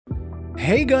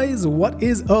Hey guys, what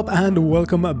is up and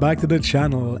welcome back to the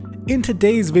channel. In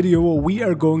today's video we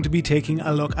are going to be taking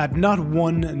a look at not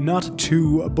one, not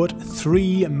two, but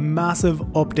three massive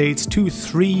updates to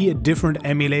three different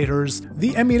emulators.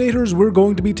 The emulators we're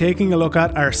going to be taking a look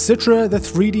at are Citra, the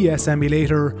 3DS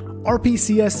emulator,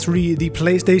 RPCS3, the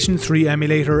PlayStation 3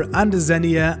 emulator, and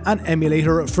Zhenia, an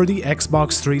emulator for the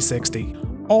Xbox 360.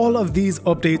 All of these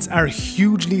updates are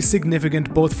hugely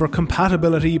significant both for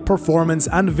compatibility, performance,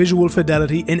 and visual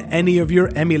fidelity in any of your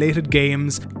emulated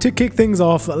games. To kick things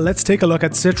off, let's take a look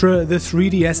at Citra, the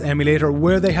 3DS emulator,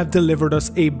 where they have delivered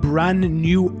us a brand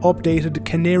new updated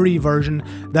Canary version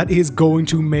that is going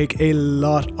to make a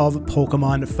lot of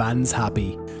Pokemon fans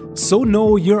happy. So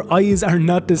no, your eyes are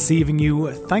not deceiving you.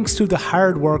 Thanks to the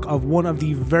hard work of one of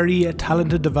the very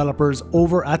talented developers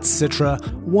over at Citra,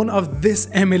 one of this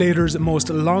emulator's most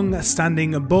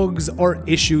long-standing bugs or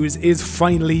issues is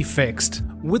finally fixed.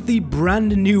 With the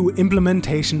brand new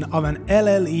implementation of an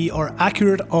LLE or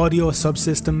accurate audio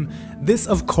subsystem, this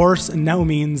of course now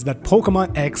means that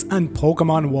Pokemon X and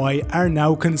Pokemon Y are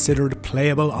now considered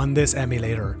playable on this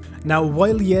emulator. Now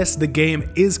while yes, the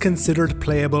game is considered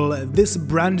playable, this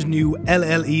brand new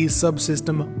LLE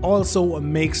subsystem also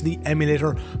makes the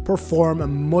emulator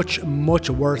perform much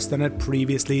worse than it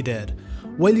previously did.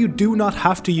 While you do not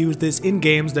have to use this in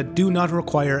games that do not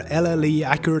require LLE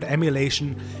accurate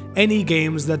emulation, any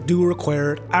games that do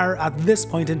require it are, at this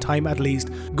point in time at least,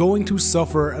 going to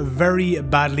suffer very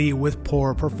badly with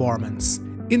poor performance.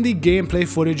 In the gameplay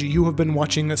footage you have been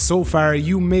watching so far,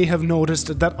 you may have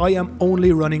noticed that I am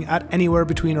only running at anywhere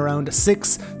between around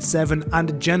 6, 7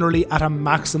 and generally at a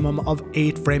maximum of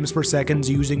 8 frames per second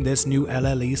using this new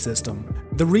LLE system.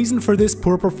 The reason for this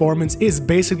poor performance is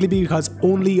basically because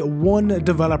only one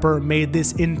developer made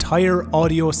this entire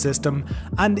audio system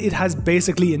and it has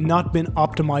basically not been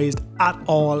optimized at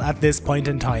all at this point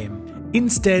in time.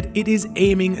 Instead, it is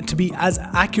aiming to be as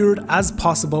accurate as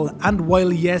possible, and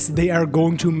while yes, they are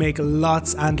going to make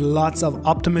lots and lots of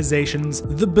optimizations,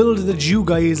 the build that you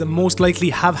guys most likely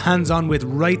have hands on with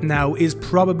right now is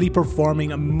probably performing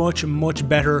much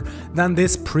better than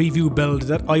this preview build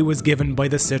that I was given by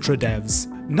the Citra devs.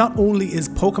 Not only is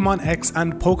Pokemon X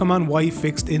and Pokemon Y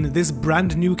fixed in this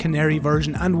brand new Canary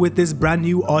version and with this brand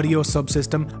new audio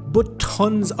subsystem, but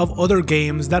tons of other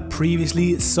games that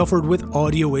previously suffered with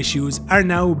audio issues are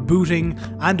now booting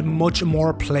and much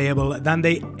more playable than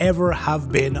they ever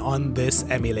have been on this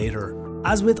emulator.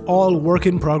 As with all work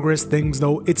in progress things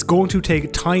though, it's going to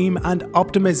take time and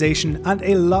optimization and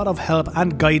a lot of help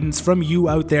and guidance from you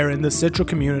out there in the Citra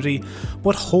community,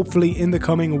 but hopefully in the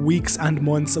coming weeks and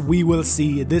months we will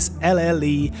see this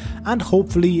LLE and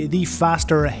hopefully the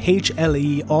faster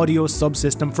HLE audio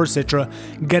subsystem for Citra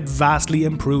get vastly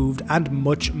improved and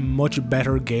much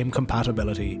better game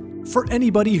compatibility. For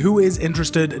anybody who is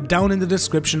interested, down in the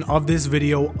description of this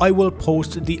video I will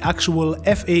post the actual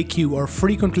FAQ or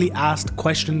frequently asked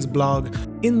questions blog.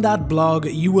 In that blog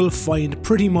you will find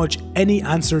pretty much any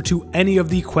answer to any of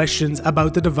the questions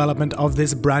about the development of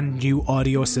this brand new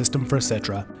audio system for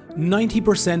Citra.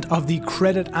 90% of the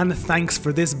credit and thanks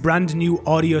for this brand new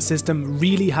audio system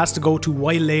really has to go to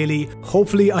Wailele.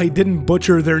 Hopefully I didn't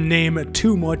butcher their name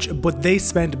too much, but they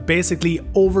spent basically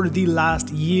over the last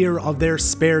year of their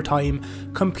spare time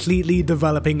completely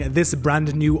developing this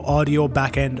brand new audio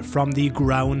backend from the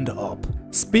ground up.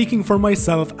 Speaking for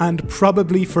myself and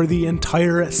probably for the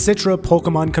entire Citra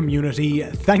Pokemon community,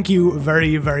 thank you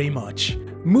very much.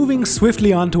 Moving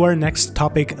swiftly on to our next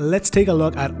topic, let's take a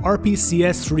look at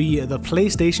RPCS3, the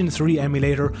PlayStation 3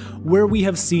 emulator, where we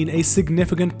have seen a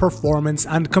significant performance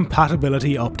and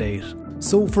compatibility update.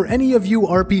 So for any of you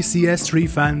RPCS3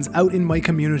 fans out in my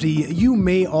community, you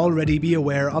may already be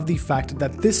aware of the fact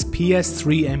that this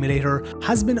PS3 emulator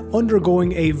has been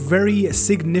undergoing a very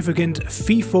significant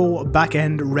FIFO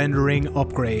backend rendering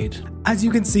upgrade. As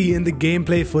you can see in the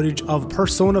gameplay footage of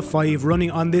Persona 5 running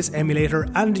on this emulator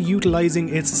and utilizing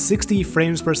its 60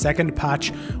 frames per second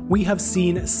patch, we have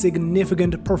seen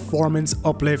significant performance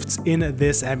uplifts in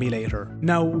this emulator.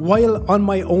 Now, while on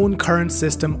my own current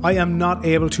system I am not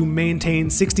able to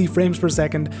maintain 60 frames per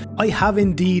second, I have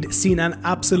indeed seen an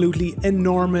absolutely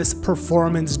enormous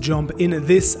performance jump in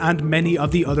this and many of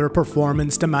the other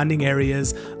performance demanding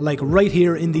areas, like right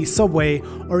here in the subway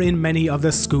or in many of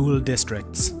the school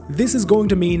districts. This is going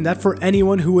to mean that for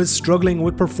anyone who is struggling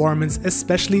with performance,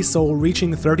 especially so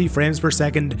reaching 30 frames per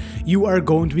second, you are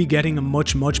going to be getting a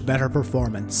much better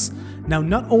performance. Now,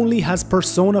 not only has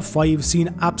Persona 5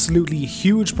 seen absolutely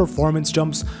huge performance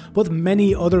jumps, but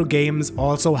many other games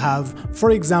also have.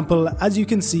 For example, as you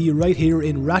can see right here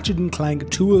in Ratchet and Clank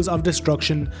Tools of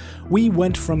Destruction, we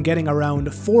went from getting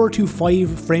around 4 to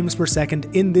 5 frames per second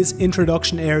in this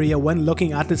introduction area when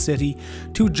looking at the city,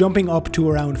 to jumping up to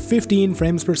around 15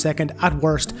 frames per second at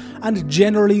worst, and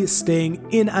generally staying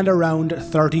in and around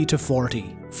 30 to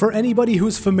 40. For anybody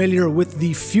who's familiar with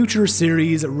the future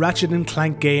series Ratchet and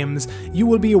Clank games, you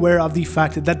will be aware of the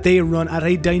fact that they run at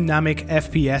a dynamic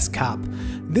FPS cap.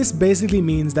 This basically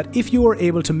means that if you are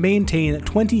able to maintain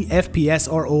 20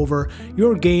 FPS or over,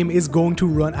 your game is going to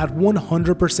run at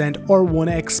 100% or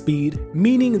 1x speed,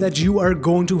 meaning that you are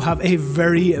going to have a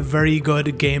very good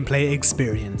gameplay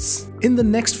experience. In the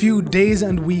next few days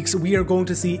and weeks, we are going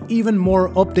to see even more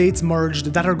updates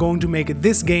merged that are going to make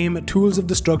this game, Tools of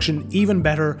Destruction, even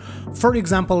better. For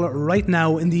example, right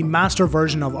now in the master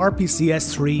version of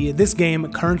RPCS3, this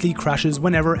game currently crashes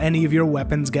whenever any of your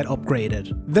weapons get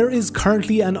upgraded. There is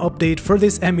currently an update for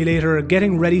this emulator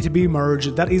getting ready to be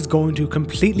merged that is going to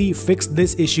completely fix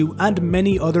this issue and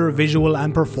many other visual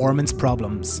and performance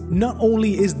problems. Not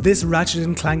only is this Ratchet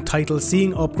and Clank title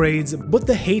seeing upgrades, but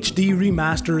the HD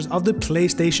remasters of the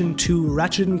PlayStation 2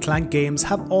 Ratchet and Clank games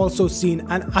have also seen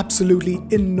an absolutely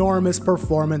enormous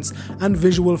performance and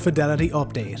visual fidelity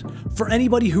update. For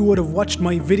anybody who would have watched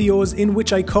my videos in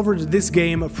which I covered this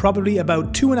game probably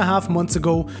about 2.5 months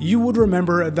ago, you would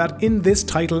remember that in this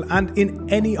title and in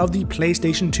any of the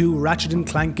PlayStation 2 Ratchet and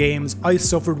Clank games, I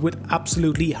suffered with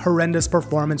absolutely horrendous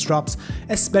performance drops,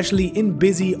 especially in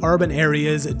busy urban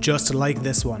areas just like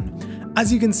this one.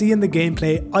 As you can see in the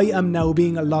gameplay, I am now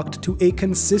being locked to a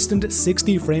consistent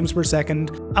 60 frames per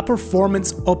second, a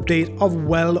performance update of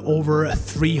well over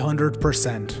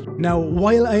 300%. Now,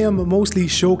 while I am mostly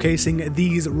showcasing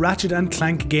these Ratchet and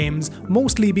Clank games,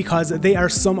 mostly because they are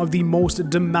some of the most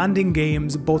demanding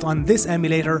games both on this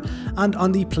emulator and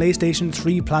on the PlayStation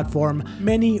 3 platform,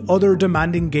 many other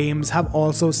demanding games have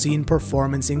also seen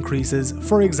performance increases,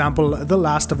 for example, The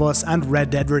Last of Us and Red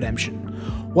Dead Redemption.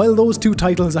 While those two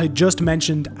titles I just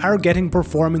mentioned are getting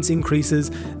performance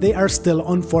increases, they are still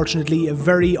unfortunately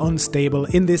very unstable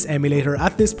in this emulator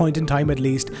at this point in time at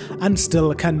least, and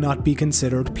still cannot be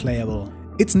considered playable.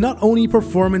 It's not only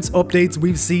performance updates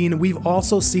we've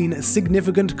also seen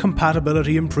significant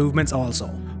compatibility improvements also.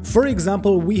 For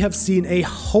example, we have seen a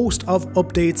host of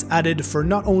updates added for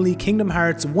not only Kingdom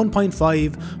Hearts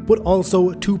 1.5 but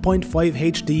also 2.5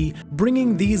 HD,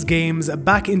 bringing these games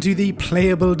back into the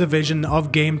playable division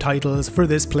of game titles for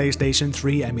this PlayStation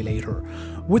 3 emulator.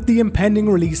 With the impending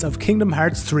release of Kingdom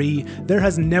Hearts 3, there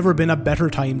has never been a better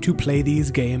time to play these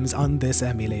games on this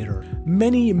emulator.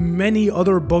 Many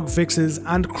other bug fixes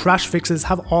and crash fixes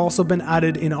have also been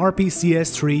added in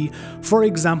RPCS3. For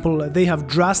example, they have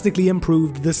drastically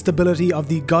improved the stability of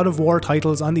the God of War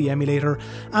titles on the emulator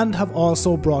and have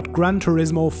also brought Gran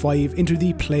Turismo 5 into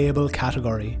the playable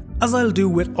category. As I'll do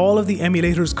with all of the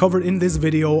emulators covered in this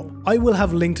video, I will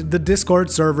have linked the Discord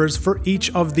servers for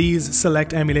each of these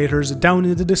select emulators down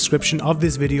in the description of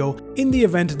this video in the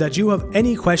event that you have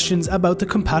any questions about the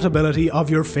compatibility of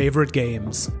your favorite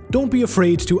games. Don't be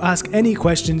afraid to ask any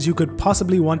questions you could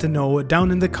possibly want to know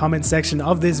down in the comment section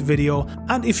of this video,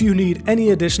 and if you need any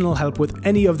additional help with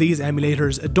any of these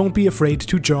emulators, don't be afraid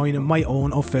to join my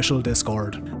own official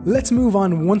Discord. Let's move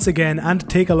on once again and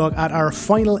take a look at our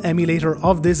final emulator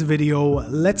of this video.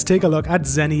 Let's take a look at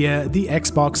Xenia, the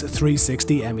Xbox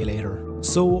 360 emulator.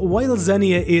 So while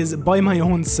Zhenia is, by my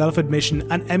own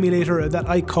self-admission, an emulator that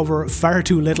I cover far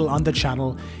too little on the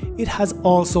channel, it has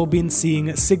also been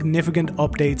seeing significant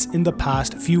updates in the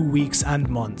past few weeks and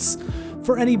months.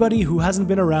 For anybody who hasn't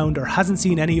been around or hasn't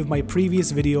seen any of my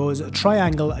previous videos,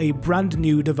 Triangle, a brand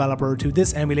new developer to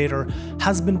this emulator,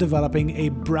 has been developing a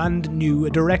brand new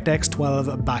DirectX 12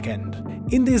 backend.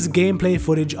 In this gameplay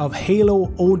footage of Halo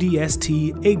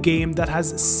ODST, a game that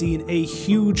has seen a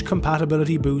huge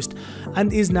compatibility boost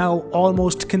and is now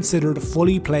almost considered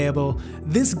fully playable,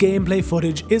 this gameplay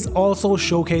footage is also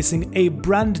showcasing a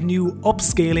brand new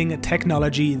upscaling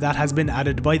technology that has been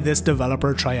added by this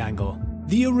developer Triangle.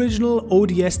 The original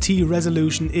ODST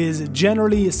resolution is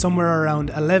generally somewhere around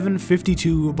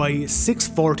 1152 by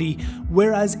 640,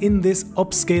 whereas in this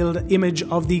upscaled image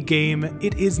of the game,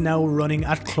 it is now running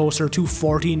at closer to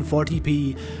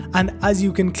 1440p, and as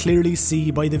you can clearly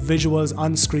see by the visuals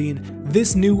on screen,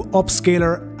 this new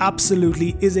upscaler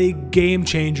absolutely is a game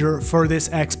changer for this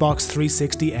Xbox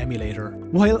 360 emulator.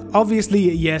 While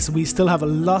obviously yes, we still have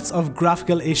lots of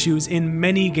graphical issues in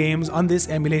many games on this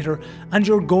emulator, and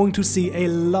you're going to see a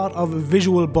lot of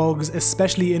visual bugs,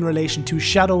 especially in relation to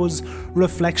shadows,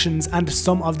 reflections, and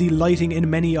some of the lighting in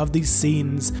many of these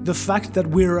scenes. The fact that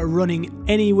we're running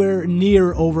anywhere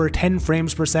near over 10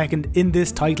 frames per second in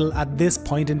this title at this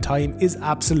point in time is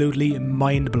absolutely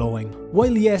mind-blowing.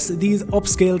 While yes, these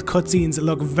upscaled cutscenes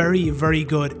look very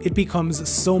good, it becomes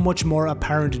so much more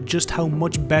apparent just how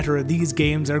much better these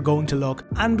games are going to look.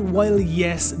 And while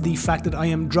yes, the fact that I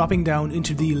am dropping down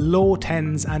into the low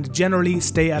 10s and generally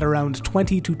stay at around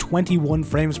 20 to 21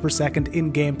 frames per second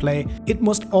in gameplay, it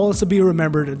must also be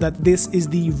remembered that this is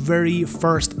the very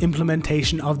first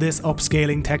implementation of this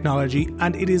upscaling technology,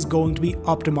 and it is going to be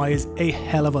optimized a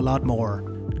hell of a lot more.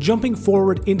 Jumping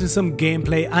forward into some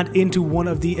gameplay and into one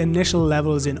of the initial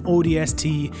levels in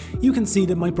ODST, you can see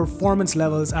that my performance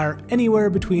levels are anywhere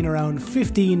between around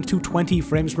 15 to 20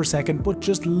 frames per second, but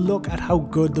just look at how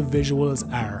good the visuals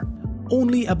are.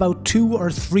 Only about 2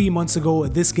 or 3 months ago,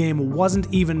 this game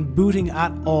wasn't even booting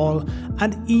at all,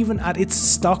 and even at its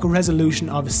stock resolution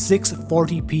of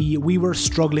 640p, we were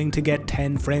struggling to get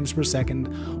 10 frames per second,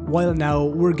 while now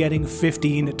we're getting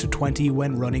 15 to 20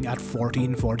 when running at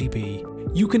 1440p.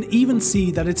 You can even see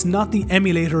that it's not the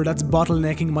emulator that's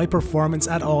bottlenecking my performance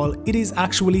at all, it is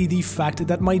actually the fact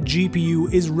that my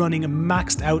GPU is running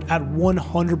maxed out at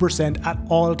 100% at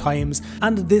all times,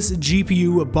 and this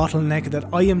GPU bottleneck that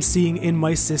I am seeing in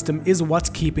my system is what's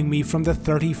keeping me from the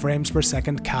 30 frames per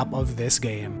second cap of this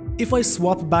game. If I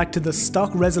swap back to the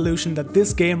stock resolution that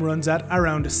this game runs at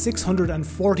around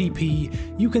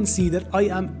 640p, you can see that I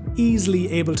am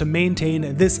easily able to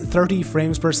maintain this 30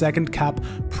 frames per second cap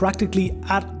practically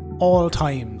at all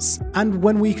times. And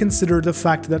when we consider the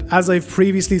fact that, as I've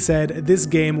previously said, this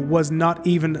game was not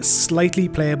even slightly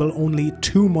playable only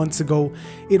 2 months ago,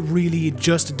 it really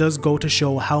just does go to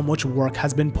show how much work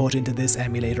has been put into this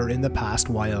emulator in the past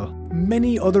while.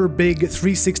 Many other big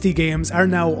 360 games are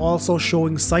now also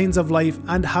showing signs of life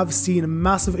and have seen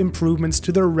massive improvements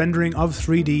to their rendering of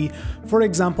 3D. For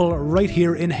example, right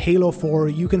here in Halo 4,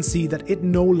 you can see that it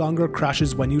no longer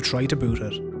crashes when you try to boot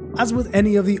it. As with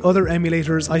any of the other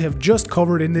emulators I have just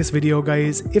covered in this video,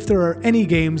 guys, if there are any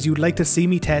games you'd like to see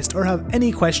me test or have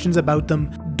any questions about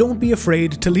them, don't be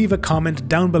afraid to leave a comment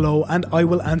down below and I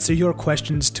will answer your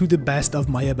questions to the best of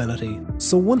my ability.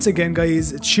 So once again,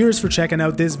 guys, cheers for checking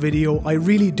out this video. I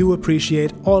really do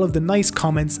appreciate all of the nice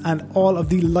comments and all of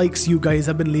the likes you guys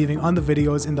have been leaving on the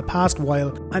videos in the past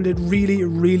while, and it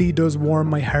really does warm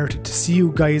my heart to see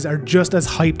you guys are just as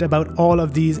hyped about all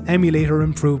of these emulator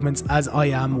improvements as I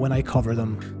am when I cover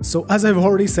them. So as I've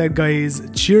already said, guys,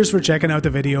 cheers for checking out the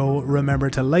video.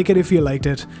 Remember to like it if you liked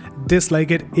it,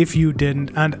 dislike it if you didn't,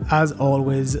 and as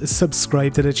always,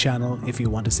 subscribe to the channel if you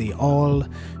want to see all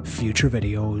future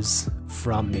videos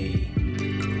from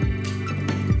me.